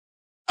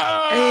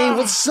Hey,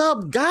 what's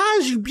up,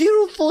 guys? You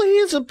beautiful,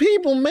 handsome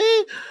people,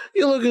 man.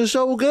 You're looking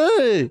so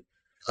good.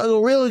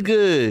 Looking really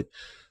good.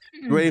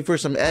 Ready for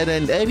some Ed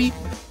and Eddy?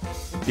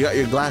 You got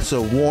your glass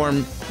of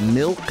warm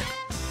milk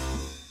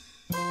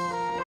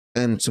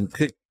and some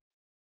kick.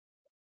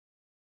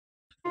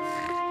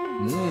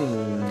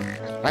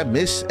 I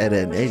miss Ed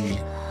and Eddy.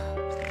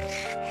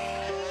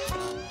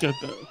 Get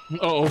that.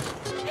 Uh-oh.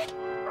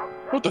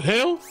 What the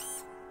hell?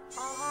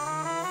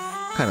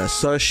 Kind of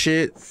sus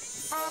shit.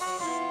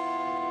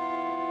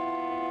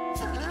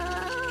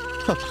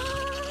 Huh.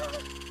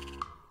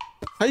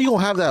 How you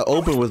gonna have that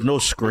open with no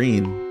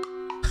screen?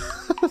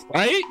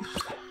 Right?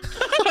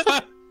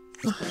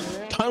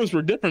 Times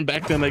were different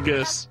back then, I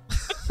guess.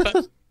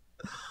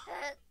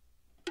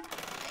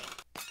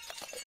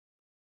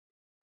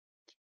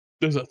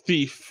 There's a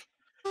thief.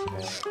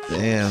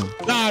 Damn.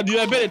 Nah, dude,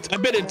 I bet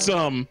it's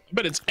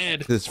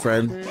Ed. His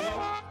friend.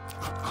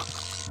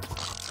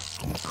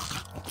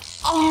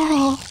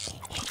 Oh.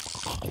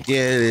 Yeah,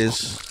 it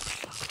is.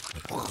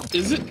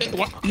 Is it?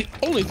 What?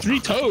 Only 3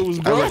 toes,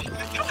 bro.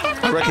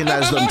 I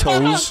recognize them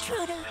toes.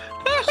 Food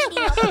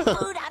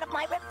out of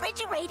my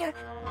refrigerator.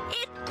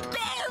 It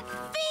bare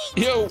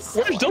feet. Yo,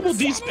 where's Double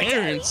D's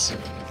parents?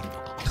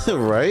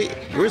 Right?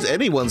 Where's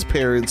anyone's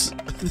parents?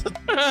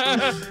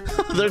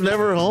 They're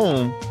never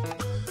home.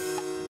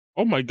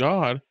 Oh my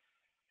god.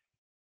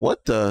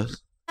 What the?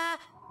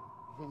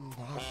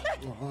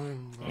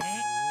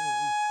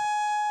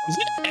 Is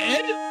it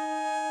Ed?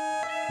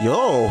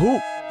 Yo, who?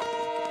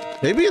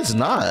 Maybe it's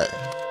not.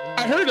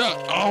 I heard a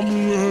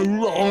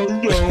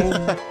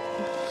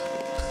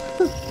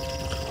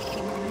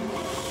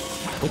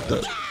What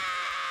the?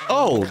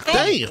 Oh,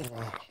 damn.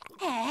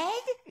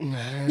 Ed?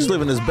 He's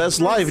living his best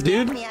life,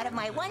 dude. Me out of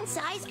my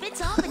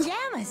one-size-fits-all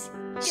pajamas.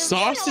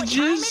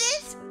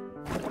 sausages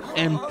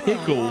and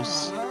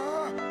pickles.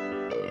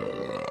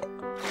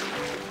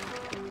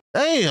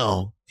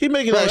 Damn. He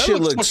making that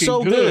shit look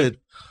so good.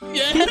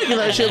 Yeah. He making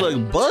that shit look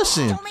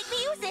bussin'. Don't make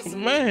me use this.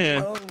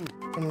 Man.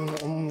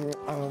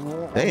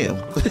 Damn.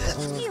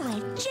 You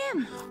and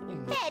Jim.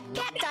 Ed,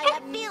 cacti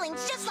have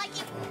feelings just like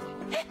you.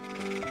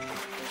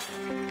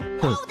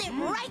 Hold it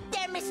right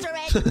there, Mr.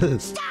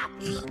 Ed. Stop.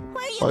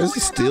 Where are you Why is he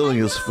stealing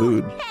his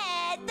food?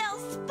 Ed, they'll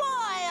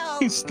spoil.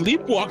 He's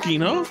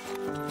sleepwalking, huh?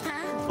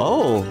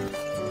 Oh.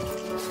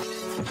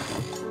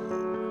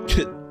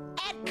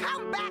 Ed,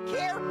 come back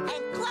here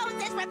and close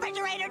this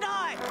refrigerator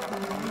door.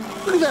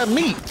 Look at that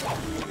meat.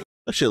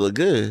 That shit look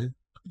good.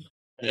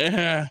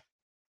 Yeah.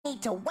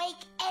 Need to wake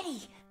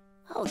Eddy.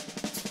 Oh.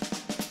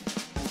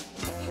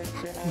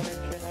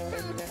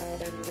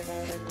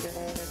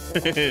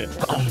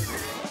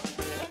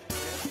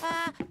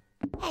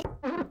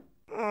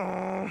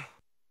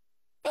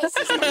 This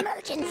is an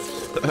emergency.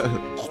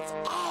 It's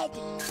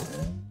Eddy.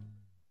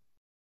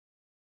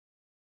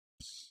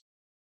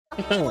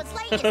 It was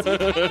late this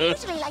week. I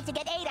usually like to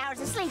get 8 hours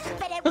of sleep,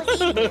 but Ed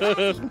was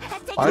eating.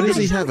 Why does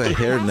he have a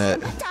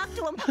hairnet? Talked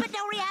to him, but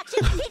no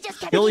reaction. He just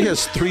kept He only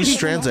has 3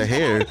 strands of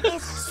hair.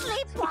 He's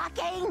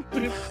sleepwalking.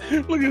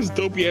 Look at his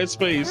dopey ass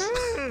face. He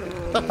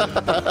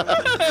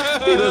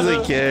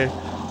doesn't care.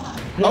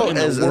 What Oh, in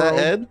the is that world?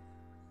 Ed?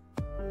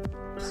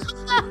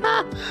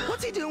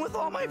 What's he doing with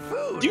all my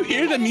food? Do you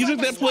hear the music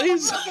that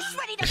plays? Just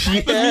ready to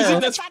Yeah. The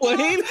music that's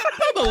playing?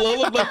 The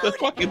lullaby, the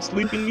fucking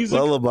sleeping music.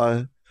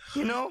 Lullaby.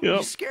 You know, Yep.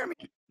 you scare me.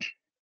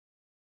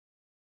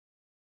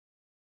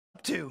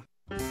 Too.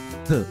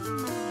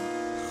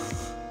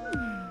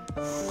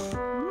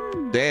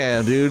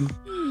 Damn, dude.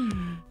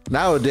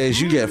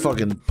 Nowadays, you get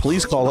fucking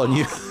police call on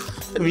you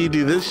if you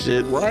do this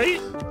shit. Right?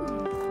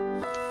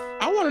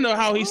 I want to know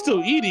how he's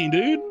still eating,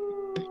 dude.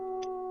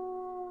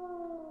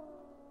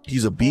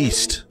 He's a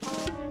beast.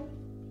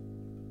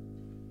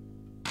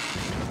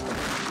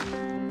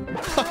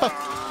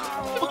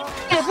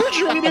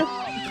 Refrigerator.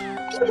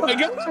 Oh my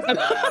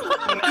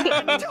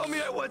god. Tell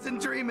me I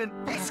wasn't dreaming.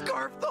 He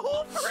scarfed the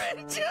whole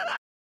fridge.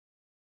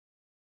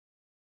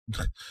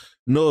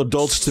 No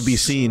adults to be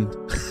seen.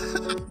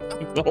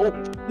 Nope.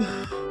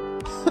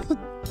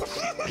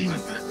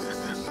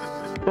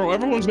 Bro,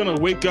 everyone's gonna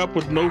wake up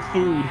with no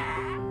food.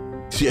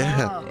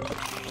 Yeah.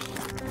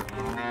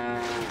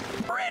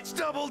 Rich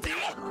Double D,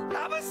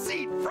 have a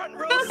seat, front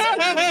row seat to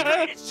the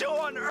greatest show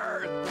on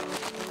earth.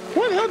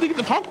 Where the hell did you get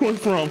the popcorn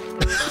from?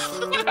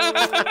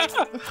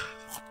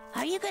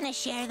 Are you gonna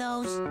share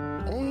those?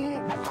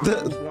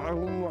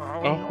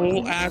 A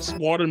whole ass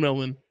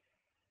watermelon.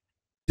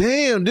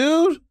 Damn,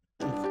 dude.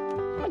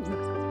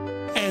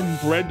 And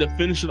bread to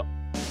finish it off.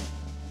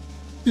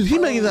 Dude, he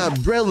making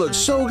that bread look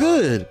so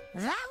good.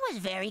 That was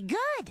very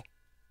good.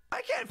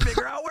 I can't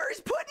figure out where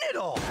he's putting it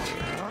all.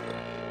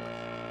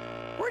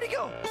 Where'd he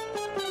go?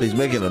 He's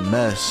making a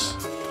mess.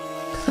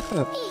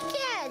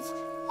 Egads!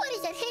 What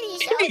is that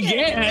hideous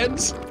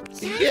Egads!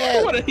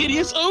 Yeah. What a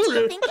hideous Do you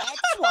odor! think Ed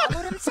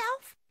swallowed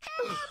himself?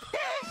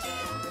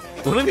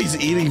 What if he's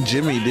eating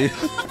Jimmy, dude?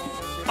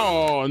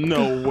 Oh,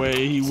 no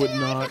way, he would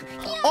not.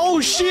 Oh,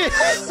 shit.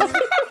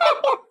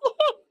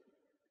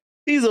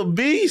 He's a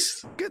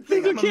beast. Good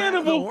thing He's a I'm a man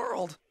of the cannibal.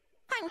 world.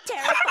 I'm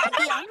terrified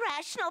beyond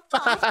rational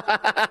thought.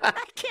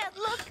 I can't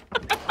look.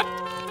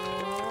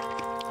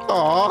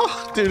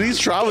 Aw, dude, he's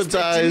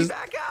traumatized.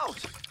 Back out.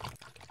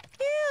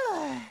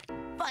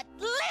 But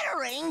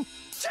littering?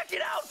 Check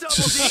it out, Double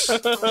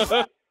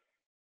D.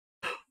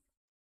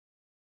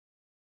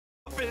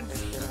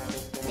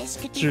 This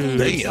could be Dude.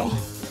 Damn.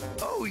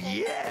 Oh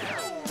yeah.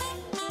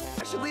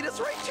 That should lead us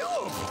right to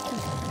him.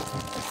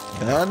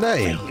 God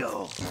damn.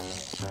 Go.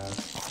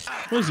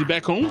 What is he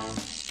back home?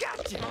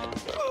 Gotcha.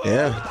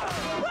 Yeah.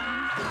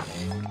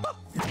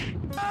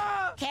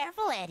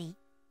 Careful, Eddie.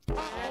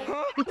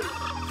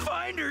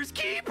 Finders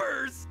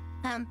keepers.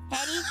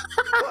 Eddie?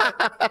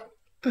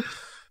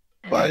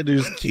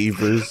 Finders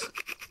keepers.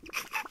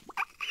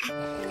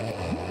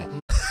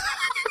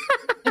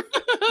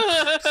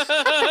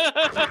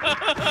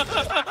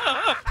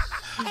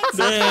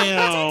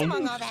 Damn.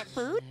 Among all that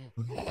food?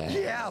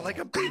 Yeah, like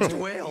a beached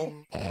whale.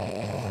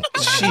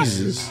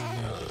 Jesus.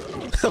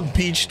 A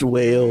beached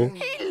whale.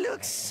 He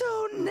looks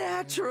so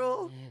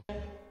natural.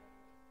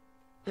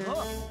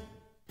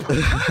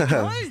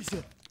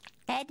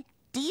 Ed,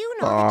 do you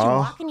know that you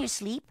walk in your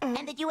sleep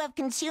and that you have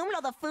consumed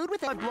all the food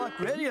with a block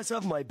radius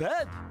of my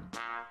bed.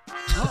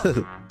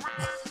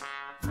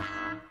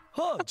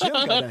 Oh, Jim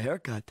got a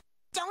haircut.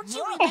 Don't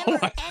you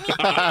remember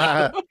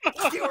anything?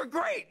 You were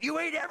great. You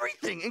ate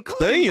everything,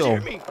 including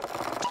Damn. Jimmy.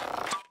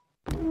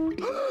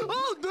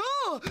 Oh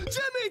no!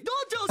 Jimmy,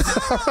 don't tell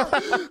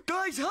Sarah!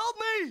 Guys, help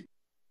me!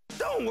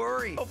 Don't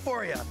worry. Go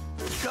for you.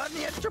 Got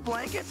any extra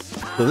blankets?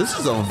 So this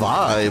is a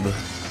vibe.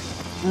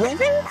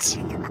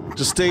 What?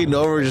 Just staying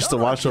over just to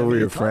watch over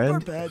your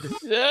friend. Bed.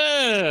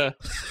 Yeah.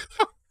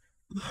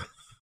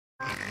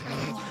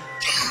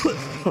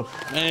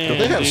 Man, Do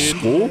they have dude.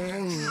 school?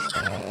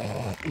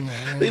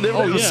 They never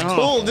Oh, have yeah,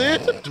 school,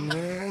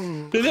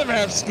 dude. They never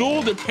have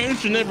school. Their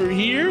parents are never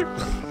here.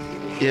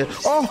 Yeah.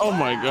 Oh. Oh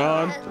my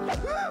god.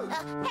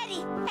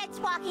 Eddie, Ed's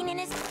walking in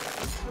his...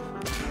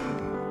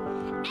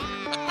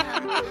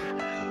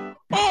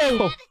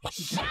 Oh.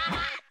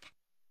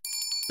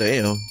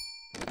 Damn.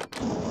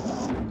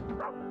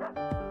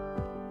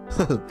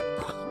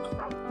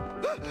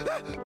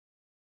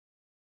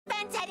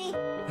 Fence, Eddie.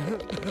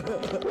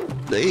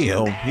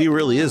 Damn. He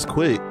really is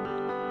quick.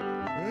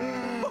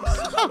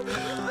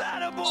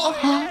 That a boy.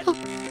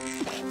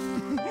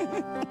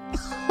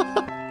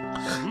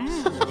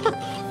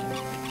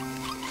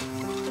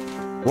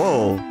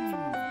 Whoa.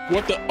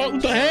 What the? Oh,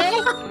 what the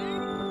hell?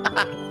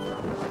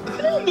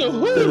 The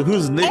who? Dude,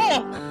 who's Nick?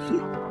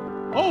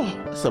 Oh,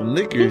 Some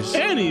knickers.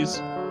 panties.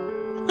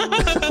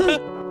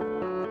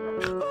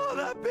 Oh,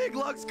 that big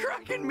lug's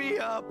cracking me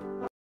up.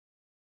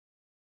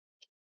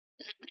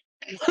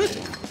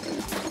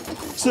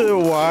 So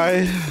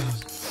why?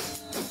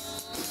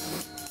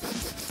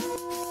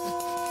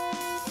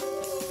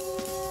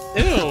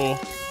 Ew.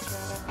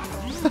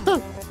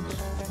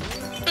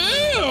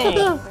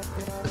 Ew.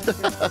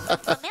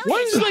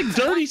 What is like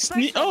dirty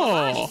sneak?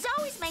 Oh.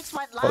 Always makes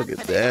one long Fucking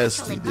for the natural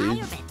nasty, dude.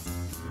 environment.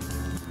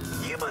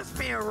 You must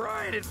be a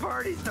riot at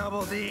parties,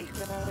 Double D.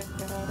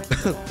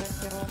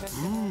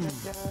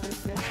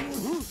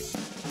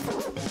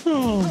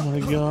 Oh my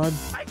god.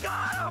 I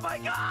got him! I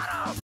got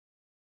him!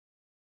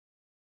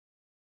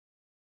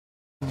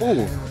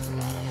 Oh.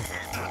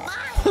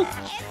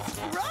 It's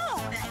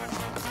grown.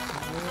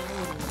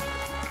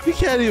 He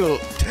can't even.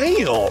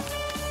 Damn.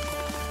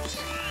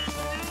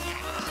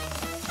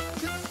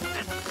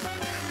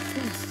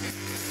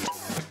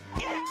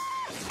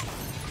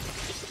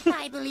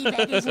 I believe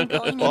that isn't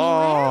going anywhere.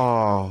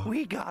 Oh.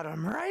 We got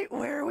him right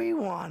where we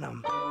want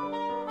him.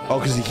 Oh,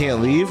 because he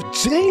can't leave?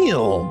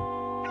 Damn.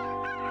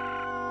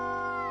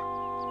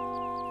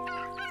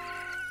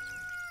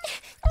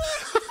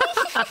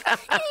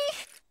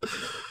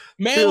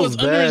 Man Feels was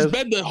under his bad.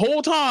 bed the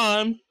whole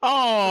time.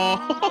 Oh.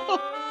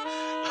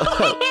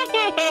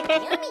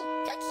 Yummy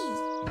cookies.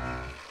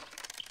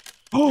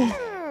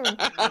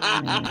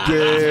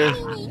 Yeah.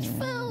 We need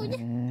food.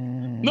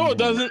 No, it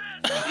doesn't.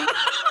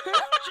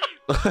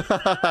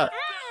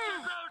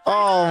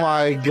 Oh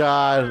my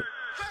god.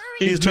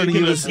 He's turning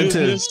making a this into.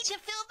 business. To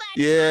fill that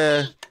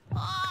Yeah.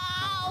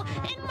 Oh,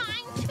 and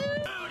mine too. Dude,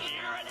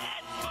 you're an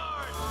Ed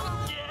Smart.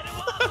 Get him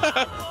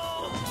up.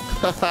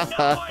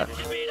 No one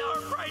should beat our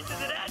prices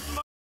at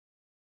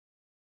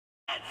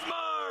Ed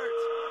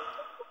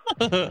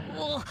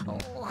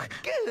Smart.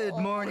 Good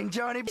morning,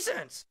 Johnny.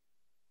 Sense.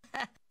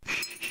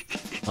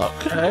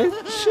 Okay.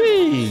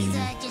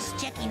 Jeez. Just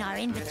checking our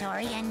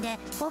inventory, and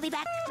we'll be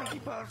back. Chunky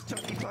puffs,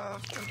 chunky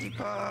puffs, chunky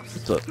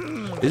puffs. So,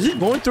 is it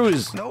going through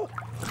Nope.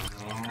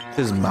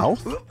 his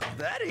mouth? Oop,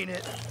 that ain't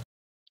it.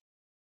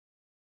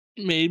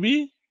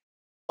 Maybe.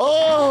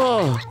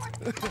 Oh.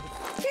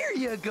 Here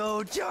you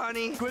go,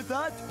 Johnny. With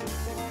that,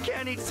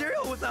 Can't eat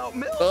cereal without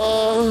milk.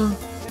 Oh.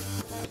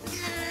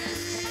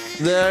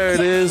 There it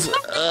is.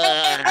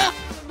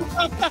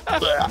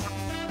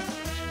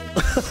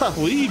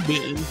 We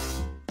been.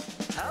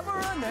 hammer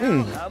a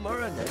nail, hammer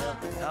a nail,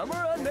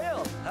 hammer a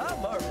nail,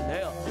 hammer a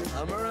nail,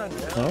 hammer a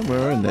nail,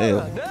 Hammer a nail.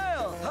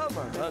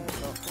 hammer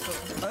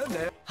a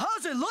nail.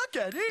 How's it look,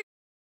 Eddie?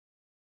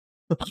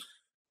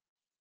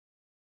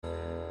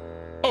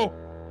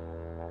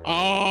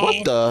 Oh.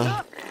 What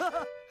the?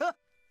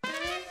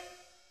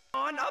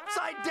 On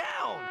upside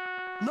down.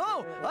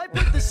 No, I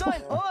put the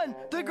sign on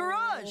the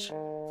garage.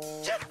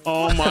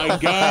 Oh my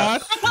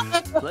God.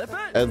 Flip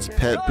it. Ed's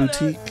Pet Got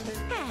Boutique. it.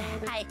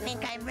 I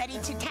think I'm ready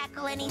to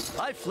tackle any.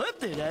 I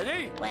flipped it,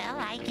 Eddie. Well,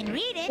 I can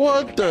read it.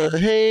 What the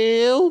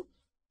hell?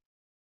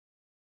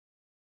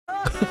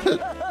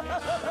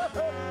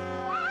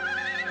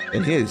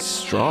 And he is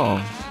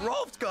strong.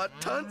 Rolf's got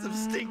tons of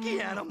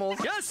stinky animals.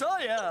 Yes,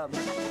 I am.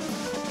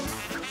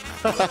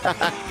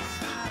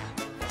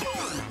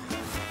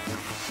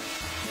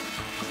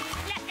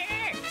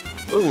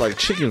 Look like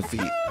chicken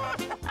feet.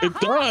 It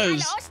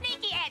does. Hello,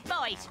 sneaky head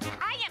boys.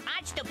 I am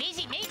much too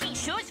busy making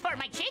shoes for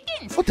my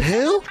chickens. What the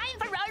hell? Time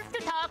for Rolf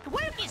to talk.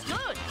 Work is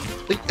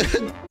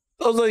good.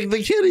 I was like,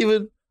 they can't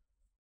even.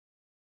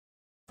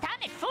 Done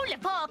it full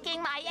of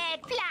poking my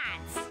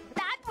eggplants.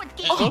 That would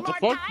give Oh, me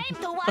what more the fuck? time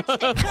to watch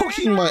the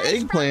Poking my kernels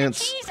from the eggplants.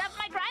 cheese of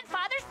my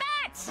grandfather's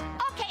bats.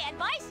 Okay, and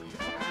boys.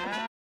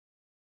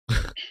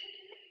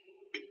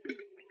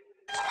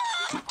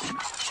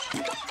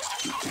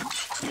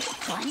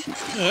 One,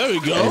 There we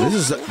Hey, go.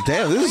 this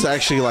is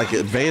actually like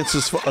advanced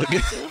as fuck.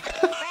 rest.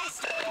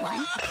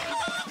 One,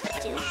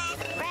 two,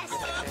 rest.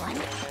 One,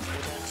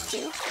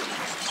 two.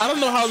 I don't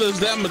know how there's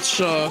that much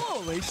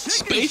Holy chicken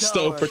space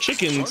though shower. for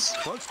chickens.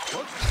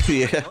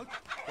 Yeah.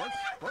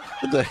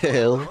 What the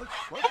hell?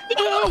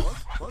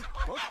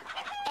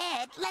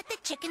 Ed, let the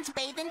chickens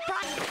bathe in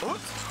pride.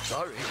 Oops,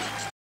 sorry.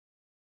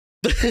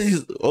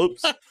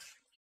 Oops. I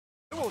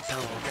won't tell,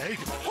 okay?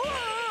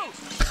 Whoa!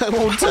 I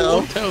won't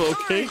tell. Hell,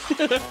 okay.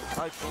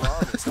 I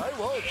promise I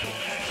won't.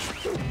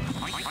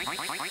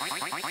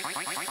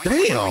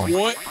 Damn.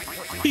 What?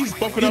 He's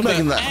bumping He's up that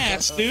making that-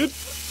 ass, dude.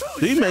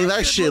 He made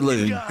that shit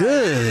look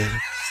good.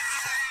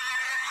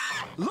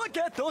 Look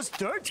at those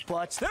dirt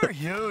spots. They're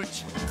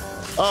huge.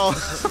 Oh.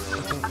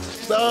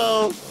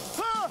 No.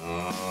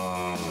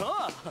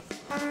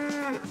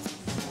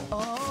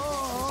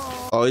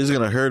 Oh, he's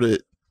gonna hurt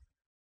it.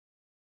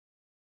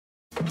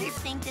 You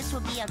think this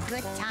would be a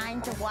good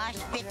time to wash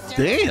Victor?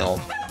 Damn.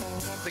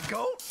 The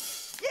goat?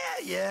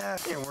 Yeah.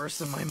 You're worse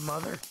than my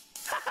mother.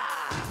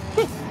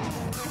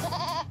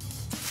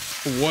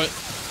 What?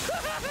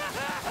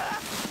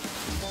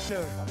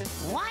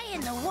 Why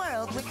in the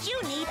world would you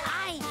need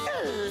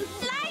eyeliner?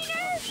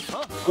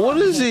 What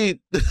is he?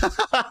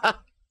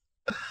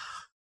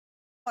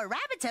 Or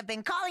rabbits have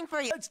been calling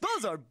for you.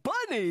 Those are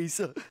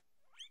bunnies.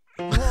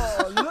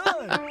 Oh,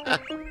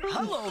 look.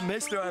 Hello,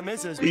 Mr. and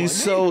Mrs. Bunny. He's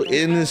so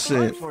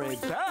innocent. Time for a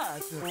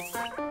bath.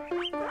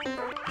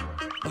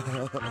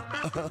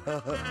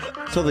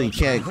 Something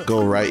can't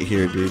go right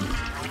here, dude.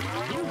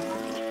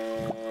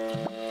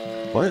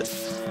 What?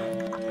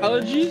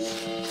 Allergies?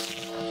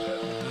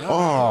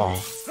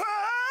 Oh.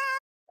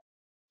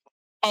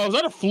 Oh, is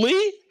that a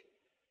flea?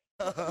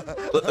 What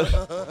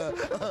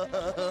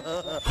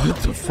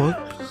the fuck?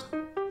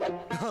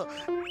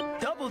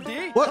 Double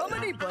D, What? how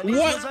many bunnies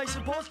What? was I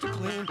supposed to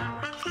clean? 2.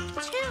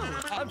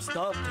 I'm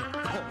stumped.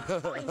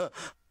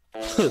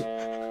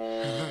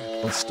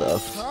 What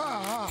stuff?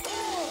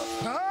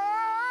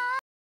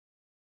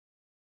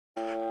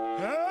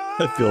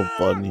 I feel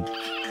funny.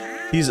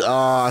 He's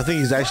I think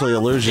he's actually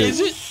allergic. Is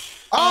it?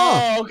 Oh! Oh,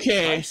 I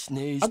okay.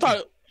 sneezed. I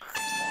thought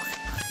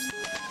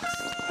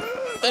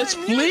that's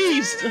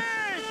fleas.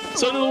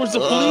 So in other words, the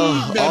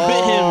flea that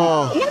bit him.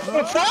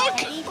 What the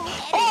fuck?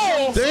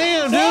 Oh,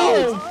 Damn, dude!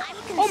 no.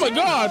 Oh my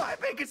God. I've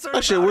been concerned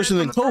That shit about worse it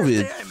than from the first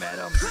COVID. day I met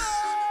him.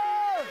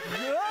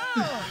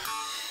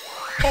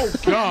 Oh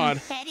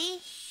God. Eddie?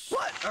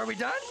 What? Are we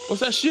done?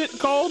 What's that shit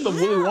called? The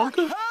Willy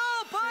Wonka?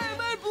 Help! I am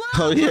a blood.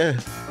 Oh yeah.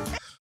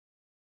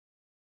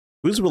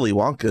 Who's Willy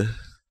Wonka?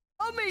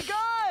 Help me,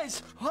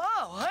 guys! Wow,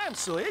 I am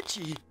so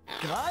itchy.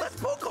 Guys, Let's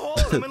poke a hole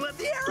in him and let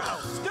the air out.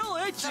 still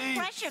The itchy.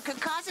 pressure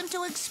could cause him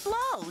to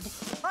explode.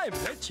 I'm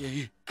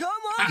itchy. Come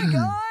on,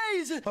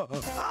 guys!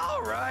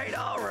 All right.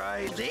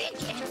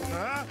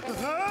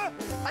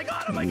 I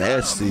got him.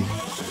 Nasty.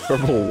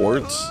 Purple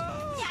warts.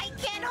 I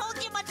can't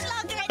hold you much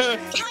longer,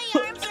 Eddie.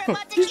 My arms are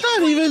about to He's not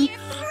kill me. even- Your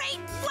great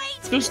weight.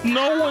 There's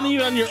no one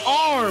even on your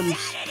arms.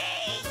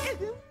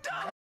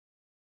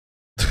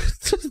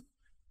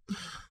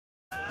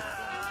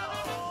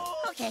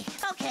 Okay.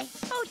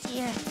 Oh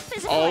dear. This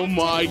is Oh what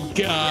my I'm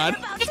God.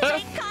 about to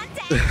make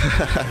contact.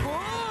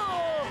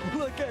 Whoa,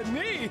 look at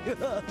me!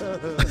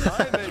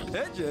 I'm a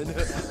pigeon.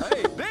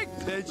 A big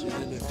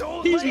pigeon.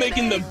 Don't He's lay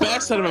making the there.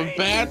 best out of a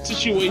bad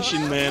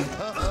situation, man.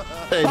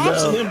 Hey,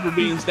 Props to no. him for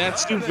being that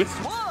stupid.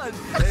 One,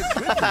 a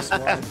goodness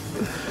one.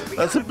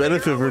 That's a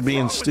benefit for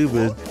being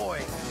stupid.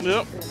 Boy,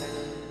 Yep.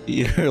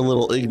 You're a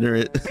little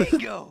ignorant.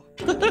 bingo.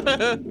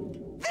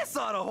 This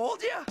ought to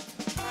hold you.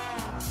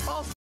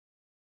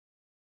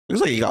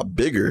 Looks like he got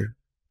bigger.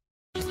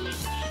 Say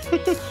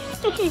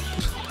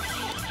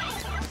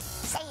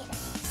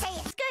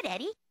it. Good,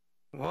 Eddie.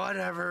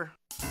 Whatever.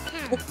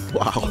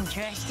 Wow.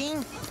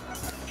 Interesting.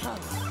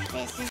 Oh,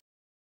 this is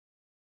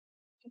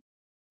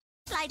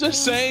like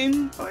Just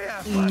saying, Oh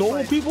yeah. normal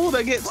flashlight. people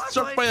that get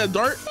struck by a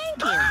dart.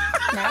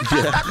 Thank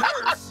you. No,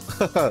 Yeah.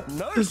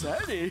 Nurse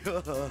Eddy.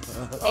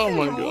 Oh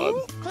my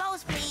god.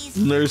 Clothes, please.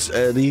 Nurse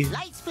Eddy.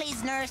 Lights,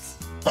 please, nurse.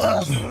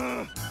 How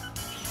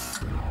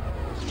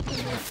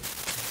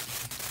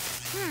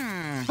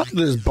did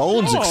his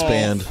bones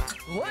expand?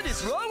 What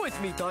is wrong with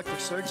me, Dr.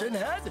 Surgeon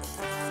Head?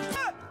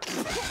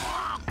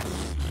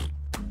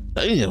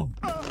 Damn.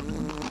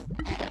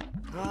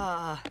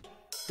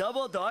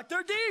 Double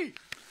Dr. D.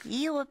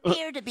 You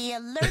appear to be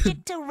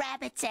allergic to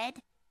rabbits, Ed.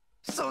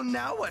 So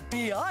now what?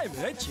 Me, I'm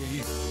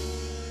itchy.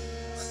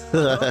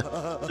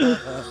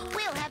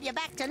 We'll have you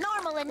back to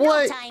normal in no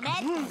What? time,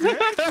 Ed.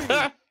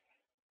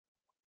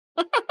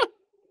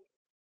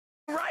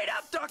 Right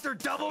up, Dr.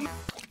 Double.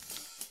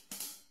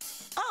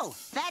 Oh,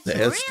 that's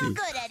Nasty. real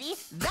good, Eddie.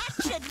 That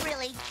should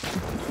really...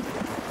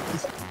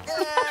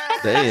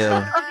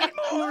 Damn.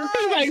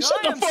 Like,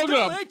 shut the fuck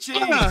up. Itchy.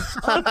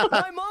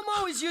 My mom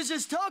always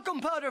uses talcum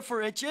powder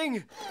for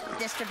itching.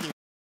 Distribute.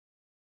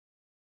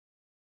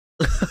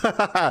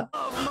 Oh,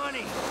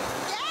 money.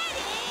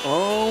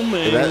 Oh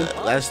man.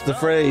 That's the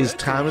phrase.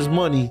 Time is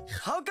money.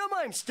 How come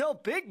I'm still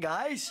big,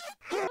 guys?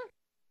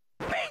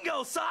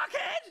 Bingo,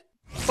 sockhead.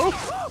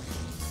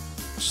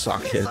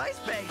 Sockhead. Ice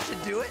bag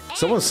should do it.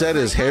 Someone said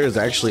his hair is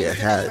actually a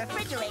hat.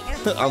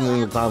 I'm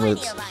in the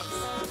comments.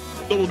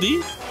 Double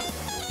D?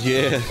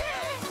 Yeah.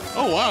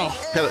 Oh wow.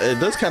 It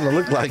does kind of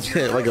look like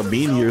a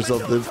beanie or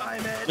something.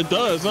 Time, Ed. It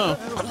does, huh?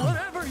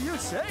 Whatever you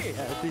say,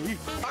 Eddie.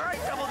 All right,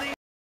 Double D.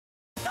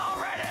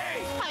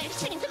 Already. I've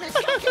seen them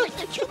calculate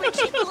the cubic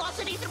shape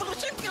velocity through a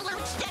circular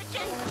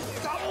extension.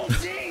 Double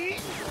D.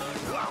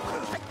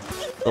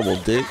 Double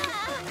dick.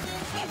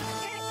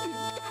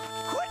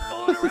 Quit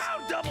fooling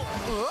around, Double.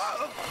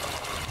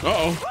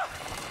 Uh-oh.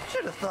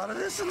 Should have thought of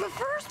this in the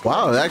first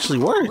Wow, it actually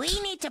worked. We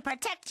need to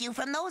protect you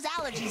from those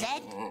allergies,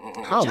 Ed.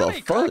 How the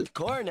Jimmy fuck? cracked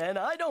corn, and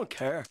I don't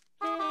care.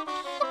 This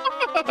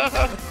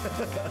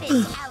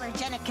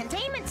allergenic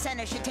containment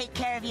center should take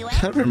care of you, Ed.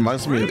 That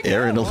reminds me of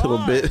Aaron a little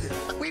bit.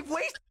 We've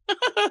wasted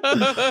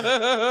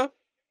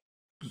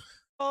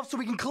off so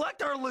we can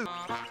collect our loot.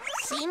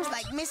 Seems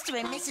like Mr.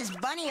 and Mrs.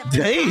 Bunny have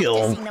Damn. been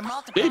practicing the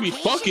They be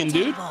multiplication fucking,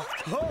 dude. table.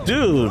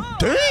 Dude,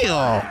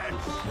 damn.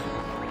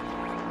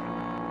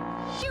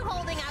 You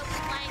holding out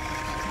the flank.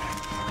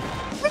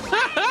 I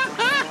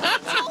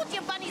told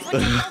you bunnies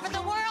would take over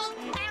the world,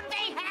 and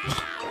they have.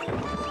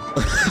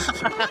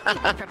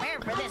 Prepare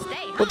for this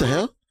day. What the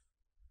hell?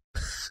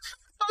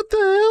 What the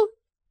hell?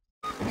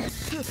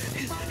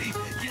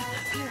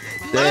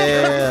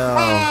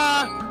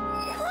 Damn.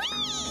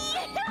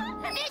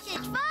 This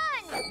is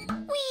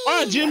fun.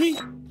 Ah, Jimmy.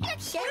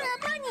 Sarah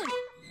Bunny.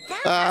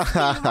 That's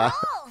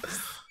wolves.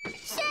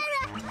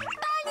 Sarah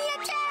Bunny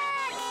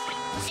attack.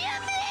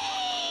 Jimmy.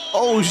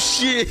 Oh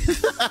shit.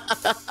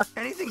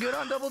 Anything good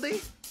on Double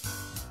D?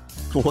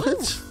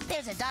 What?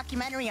 There's a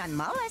documentary on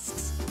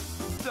mollusks.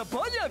 The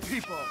Bunya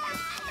people.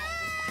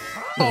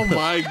 Oh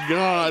my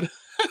god.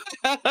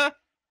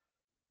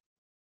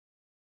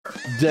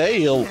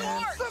 Damn.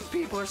 Some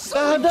people are so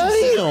God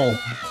damn.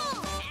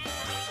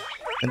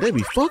 And they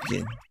be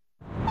fucking.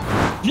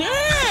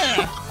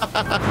 Yeah.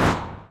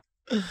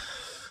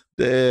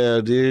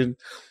 Damn, dude.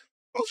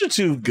 Those are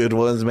two good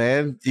ones,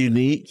 man.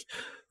 Unique,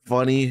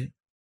 funny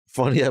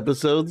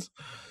episodes.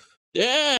 Yeah.